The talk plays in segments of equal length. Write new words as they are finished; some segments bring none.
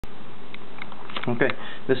Okay,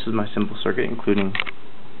 this is my simple circuit, including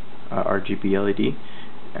RGB LED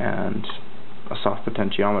and a soft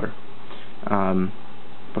potentiometer.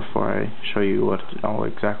 Before I show you what it all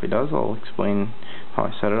exactly does, I'll explain how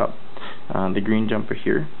I set it up. The green jumper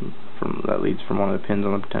here, that leads from one of the pins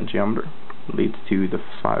on the potentiometer, leads to the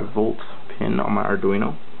 5-volt pin on my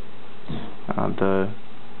Arduino. The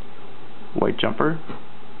white jumper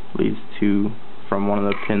leads from one of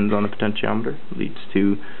the pins on the potentiometer, leads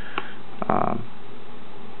to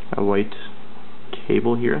a white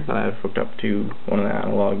cable here that I have hooked up to one of the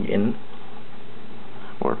analog in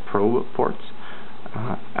or probe ports.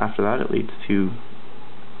 After that, it leads to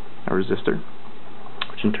a resistor,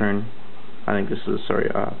 which in turn, I think this is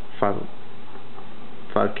a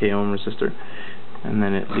 5k ohm resistor, and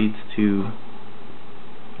then it leads to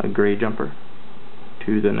a gray jumper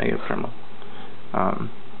to the negative terminal.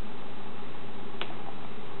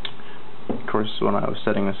 Of course, when I was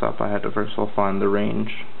setting this up, I had to first of all find the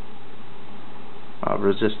range of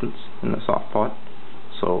resistance in the soft pot,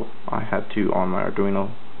 so I had to, on my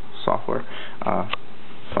Arduino software,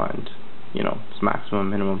 find its maximum,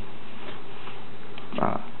 minimum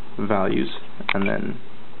values, and then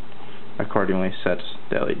accordingly set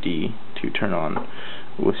the LED to turn on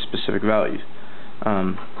with specific values.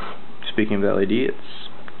 Speaking of the LED, it's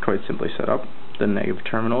quite simply set up. The negative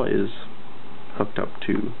terminal is hooked up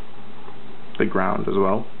to the ground as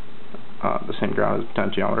well, the same ground as the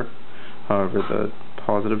potentiometer. However, the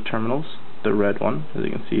positive terminals, the red one, as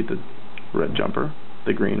you can see, the red jumper,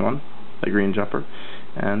 the green one, the green jumper,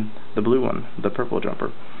 and the blue one, the purple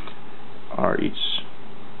jumper, are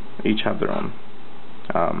each have their own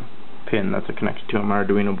pin that's connected to my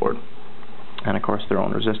Arduino board, and of course their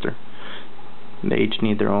own resistor. They each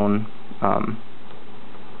need their own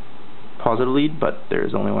positive lead, but there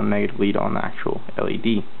is only one negative lead on the actual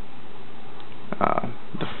LED.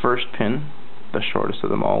 The first pin, the shortest of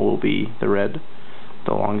them all, will be the red.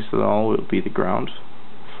 The longest of them all will be the ground,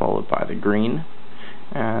 followed by the green,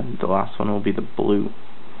 and the last one will be the blue.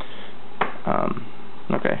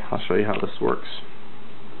 Okay, I'll show you how this works.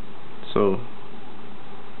 So,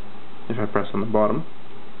 if I press on the bottom,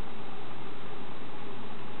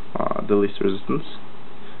 the least resistance,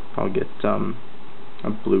 I'll get a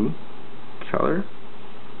blue color.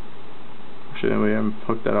 Actually, anyway, I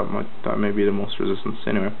hooked that up. That may be the most resistance.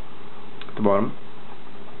 Anyway, at the bottom,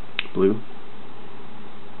 blue.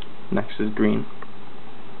 Next is green,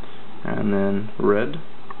 and then red.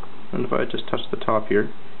 And if I just touch the top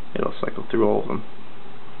here, it'll cycle through all of them.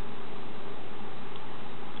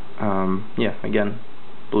 Yeah, again,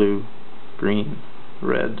 blue, green,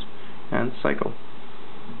 red, and cycle.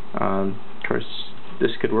 Of course,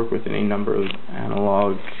 this could work with any number of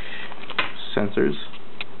analog sensors,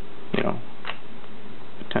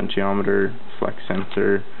 potentiometer, flex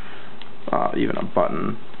sensor, even a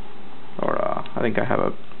button, or I think I have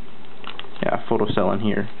a photocell in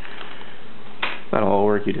here. That'll all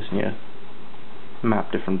work. You just need to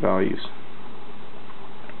map different values.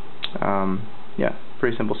 Yeah,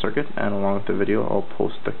 pretty simple circuit, and along with the video I'll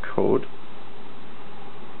post the code.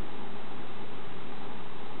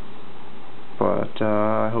 But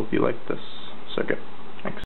I hope you like this circuit.